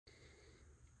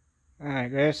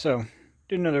Alright guys, so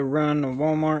did another run of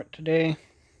Walmart today.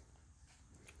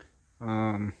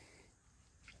 Um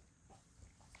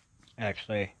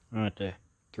Actually I went to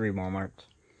 3 Walmarts.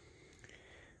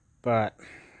 But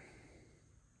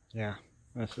yeah,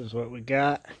 this is what we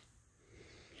got.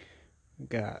 We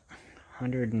got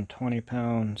 120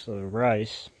 pounds of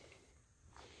rice,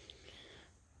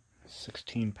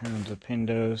 16 pounds of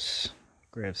Pindos.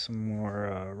 Grab some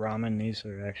more ramen. These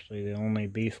are actually the only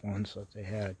beef ones that they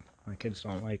had. My kids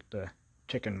don't like the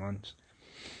chicken ones.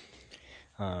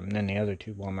 Then the other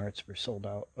 2 Walmarts were sold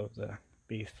out of the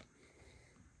beef.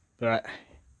 But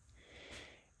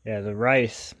yeah, the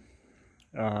rice,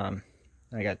 I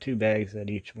got 2 bags at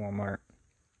each Walmart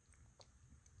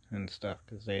and stuff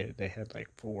because they had like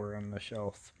 4 on the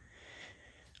shelf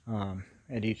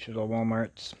at each of the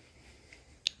Walmarts.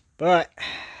 But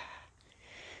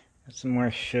got some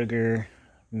more sugar,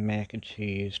 mac and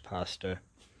cheese, pasta,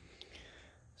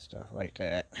 stuff like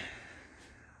that.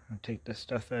 I'll take this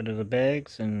stuff out of the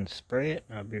bags and spray it,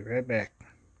 and I'll be right back.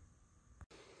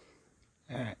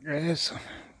 Alright guys,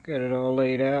 got it all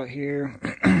laid out here.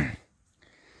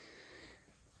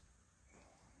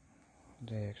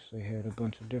 They actually had a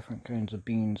bunch of different kinds of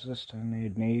beans this time. They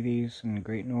had navies and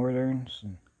Great Northerns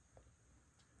and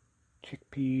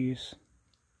chickpeas.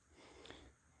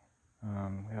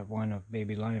 We have one of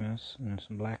baby limas and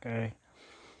some black eye.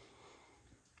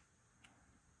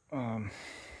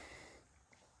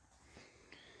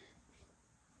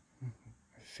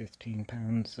 15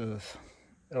 pounds of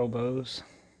elbows.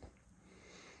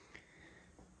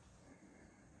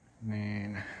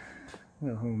 Man,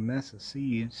 a whole mess of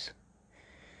seeds.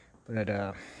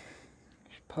 But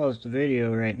pause the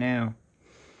video right now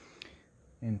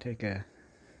and take a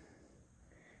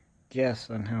guess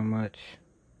on how much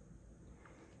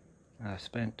I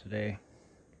spent today.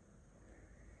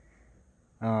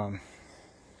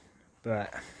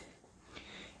 But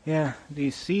yeah,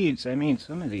 these seeds, I mean,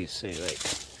 some of these say like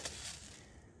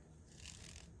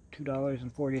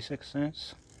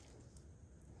 $2.46.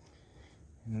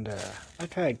 And I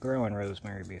tried growing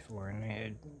rosemary before, and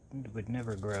it would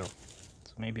never grow.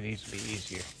 So maybe these would be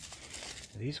easier.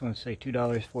 These ones say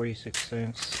 $2.46.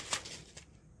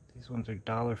 These ones are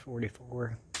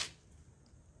 $1.44.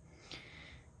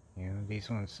 You know, these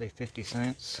ones say 50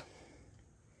 cents.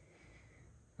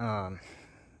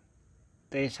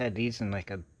 They just had these in like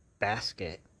a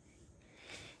basket,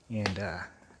 and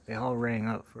they all rang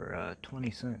up for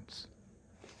 20 cents.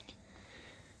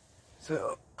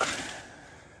 So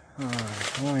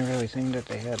the only really thing that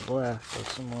they had left was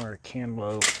some more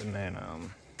cantaloupe, and then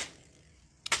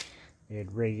they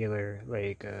had regular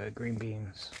like green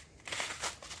beans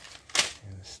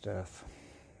and stuff.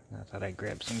 I thought I'd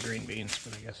grab some green beans,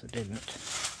 but I guess I didn't.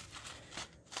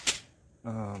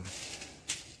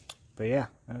 But yeah,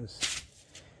 that was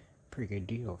a pretty good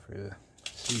deal for the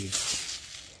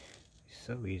seeds.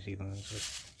 So easy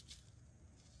ones,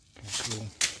 kind of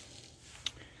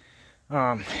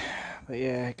cool. But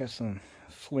yeah, I got some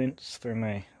flints for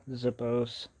my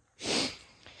Zippos.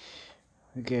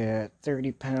 We got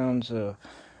 30 pounds of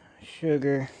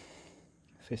sugar,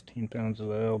 15 pounds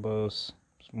of elbows,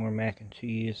 some more mac and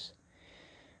cheese.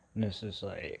 And this is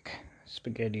like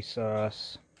spaghetti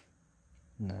sauce,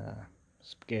 and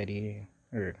spaghetti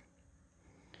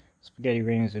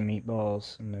rings and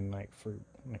meatballs, and then like fruit,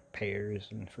 like pears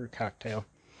and fruit cocktail.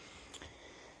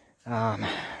 We got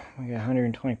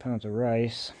 120 pounds of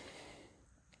rice.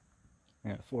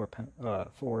 And 4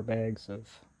 bags of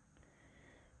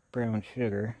brown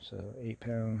sugar, so 8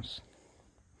 pounds.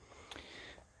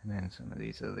 And then some of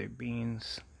these other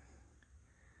beans.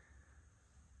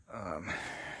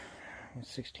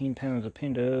 16 pounds of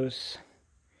Pindos.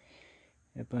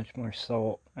 A bunch more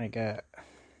salt. I got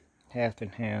half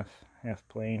and half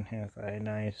plain, half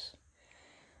iodized.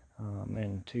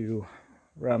 And 2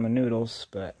 ramen noodles,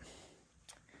 but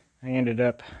I ended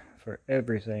up for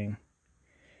everything.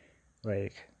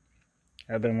 Like,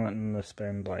 I've been wanting to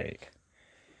spend like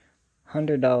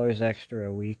 $100 extra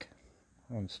a week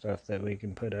on stuff that we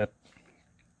can put up,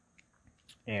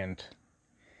 and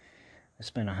I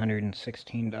spent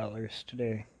 $116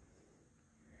 today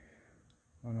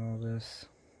on all this.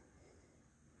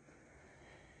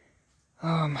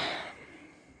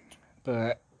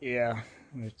 But yeah,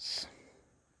 it's,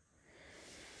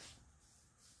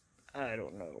 I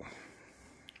don't know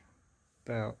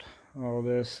about all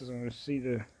this. I see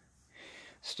the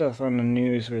stuff on the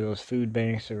news where those food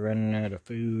banks are running out of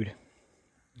food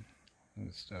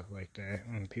and stuff like that.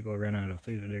 When people run out of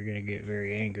food, they're gonna get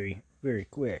very angry very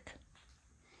quick.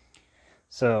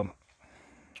 So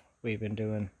we've been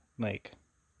doing like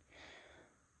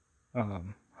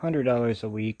 $100 a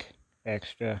week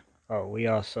extra. Oh, we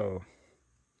also,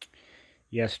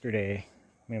 yesterday,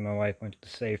 me and my wife went to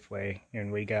Safeway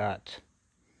and we got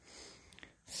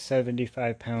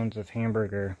 75 pounds of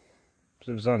hamburger.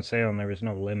 So it was on sale and there was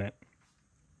no limit.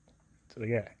 So we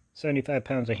got 75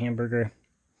 pounds of hamburger.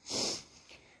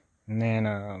 And then,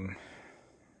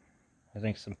 I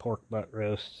think some pork butt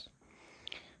roasts.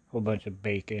 A whole bunch of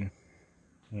bacon.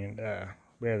 And,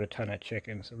 we have a ton of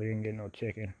chicken, so we didn't get no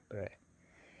chicken. But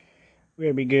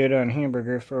we'll be good on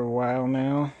hamburger for a while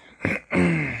now.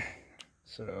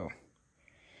 So,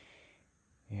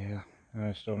 yeah,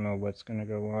 I just don't know what's gonna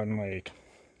go on. Like,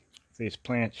 if these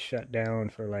plants shut down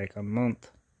for like a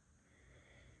month,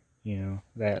 you know,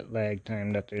 that lag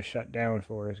time that they're shut down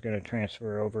for is gonna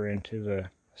transfer over into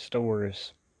the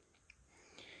stores,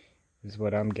 is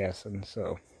what I'm guessing.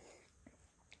 So,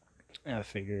 I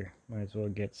figure might as well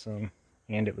get some.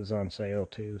 And it was on sale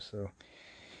too, so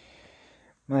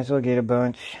might as well get a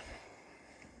bunch.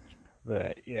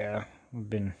 But yeah, I've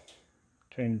been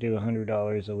trying to do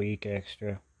 $100 a week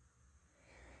extra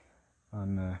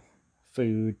on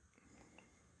food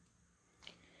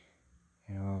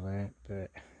and all that, but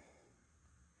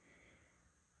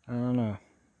I don't know,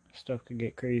 stuff could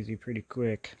get crazy pretty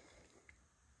quick.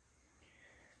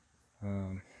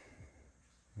 You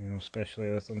know, especially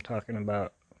as I'm talking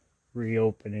about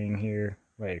reopening here,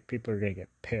 like people are gonna get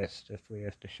pissed if we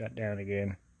have to shut down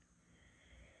again.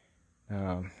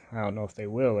 I don't know if they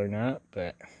will or not,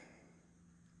 but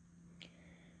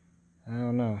I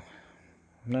don't know.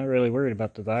 I'm not really worried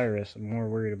about the virus. I'm more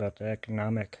worried about the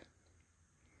economic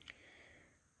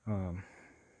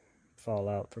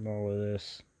fallout from all of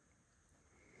this.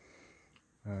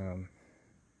 You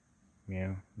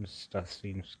know, this stuff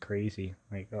seems crazy,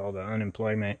 like all the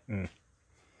unemployment and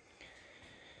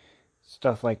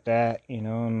stuff like that, you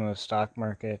know, and the stock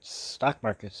market's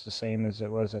the same as it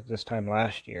was at this time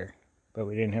last year, but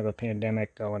we didn't have a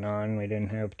pandemic going on, we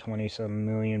didn't have 20-some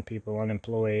million people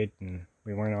unemployed, and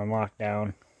we weren't on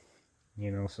lockdown,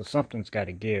 you know, so something's got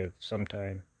to give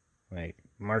sometime, like,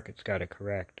 market's got to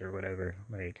correct or whatever.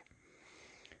 Like,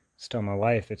 I tell my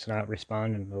wife it's not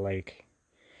responding to, like,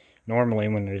 normally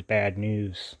when there's bad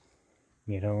news,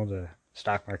 you know, the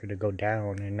stock market to go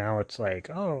down, and now it's like,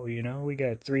 oh, you know, we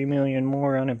got 3 million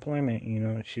more unemployment, you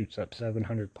know, it shoots up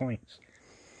 700 points.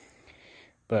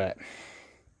 But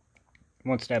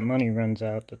once that money runs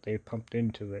out that they pumped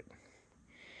into it,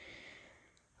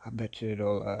 I bet you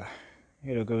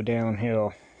it'll go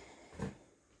downhill.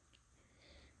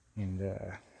 And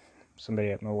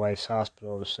somebody at my wife's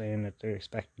hospital was saying that they're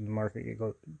expecting the market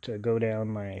to go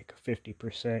down like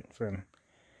 50% from,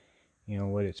 you know,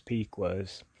 what its peak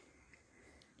was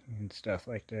and stuff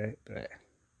like that. But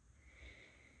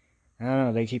I don't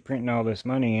know, they keep printing all this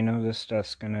money, you know, this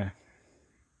stuff's gonna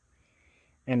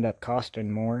end up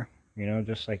costing more, you know,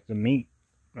 just like the meat.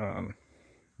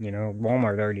 You know,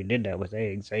 Walmart already did that with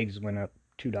eggs. Eggs went up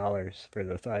 $2 for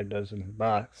the 5 dozen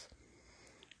box.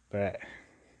 But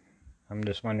I'm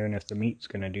just wondering if the meat's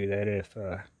gonna do that, if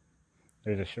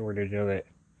there's a shortage of it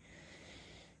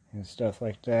and stuff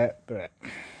like that. But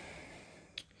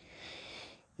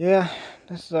yeah,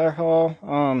 this is our haul.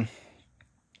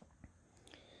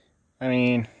 I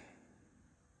mean,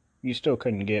 you still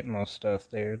couldn't get most stuff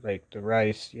there. Like the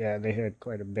rice, yeah, they had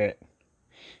quite a bit,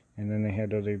 and then they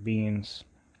had other beans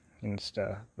and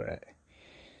stuff. But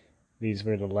these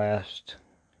were the last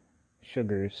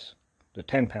sugars, the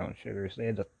 10-pound sugars. They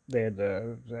had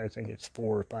the I think it's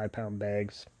 4 or 5 pound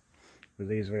bags. But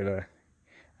these were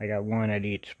I got one at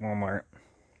each Walmart.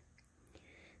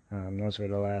 Those were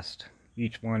the last.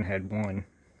 Each one had one.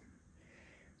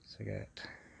 So I got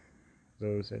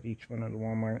those at each one of the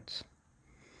Walmarts.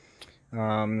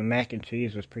 The mac and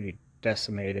cheese was pretty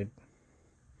decimated.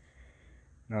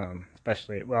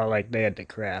 Especially, well, like they had the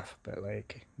Kraft, but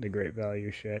like the Great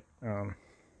Value shit.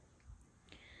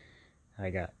 I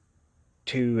got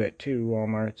 2 at 2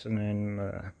 Walmarts, and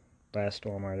then last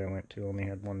Walmart I went to only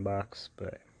had 1 box,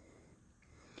 but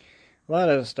a lot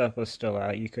of the stuff was still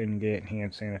out. You couldn't get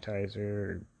hand sanitizer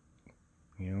or,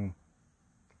 you know,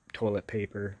 toilet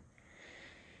paper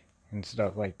and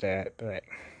stuff like that. But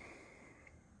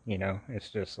you know, it's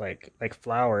just like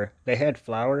flour. They had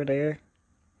flour there,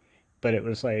 but it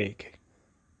was like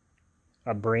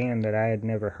a brand that I had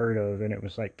never heard of, and it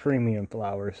was like premium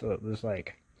flour, so it was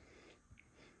like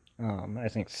I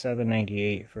think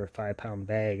 $7.98 for a 5 pound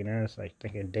bag, and I was like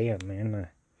thinking, damn man, the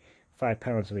 5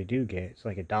 pounds we do get, it's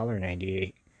like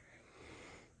 $1.98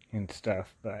 and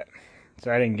stuff. But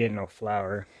so I didn't get no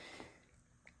flour.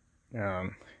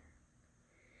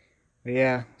 But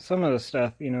yeah, some of the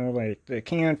stuff, you know, like the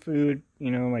canned food, you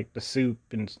know, like the soup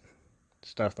and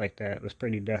stuff like that was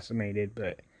pretty decimated,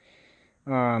 but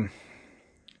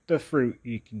the fruit,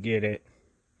 you can get it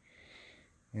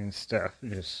and stuff,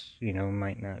 just, you know,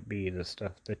 might not be the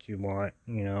stuff that you want,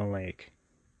 you know, like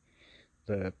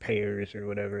the pears or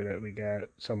whatever that we got.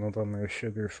 Some of them are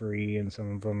sugar free and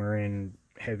some of them are in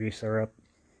heavy syrup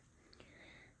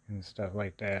and stuff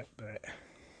like that, but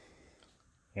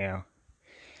yeah,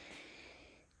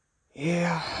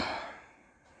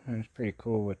 it's pretty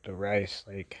cool with the rice.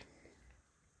 Like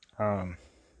I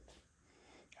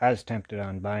was tempted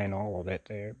on buying all of it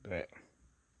there, but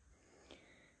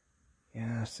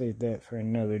yeah, I'll save that for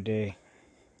another day.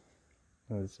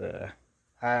 It was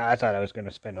I thought I was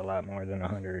gonna spend a lot more than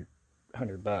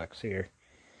 $100 here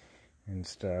and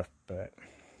stuff, but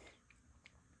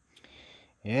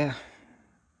yeah,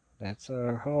 that's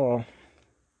our haul.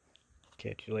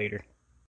 Catch you later.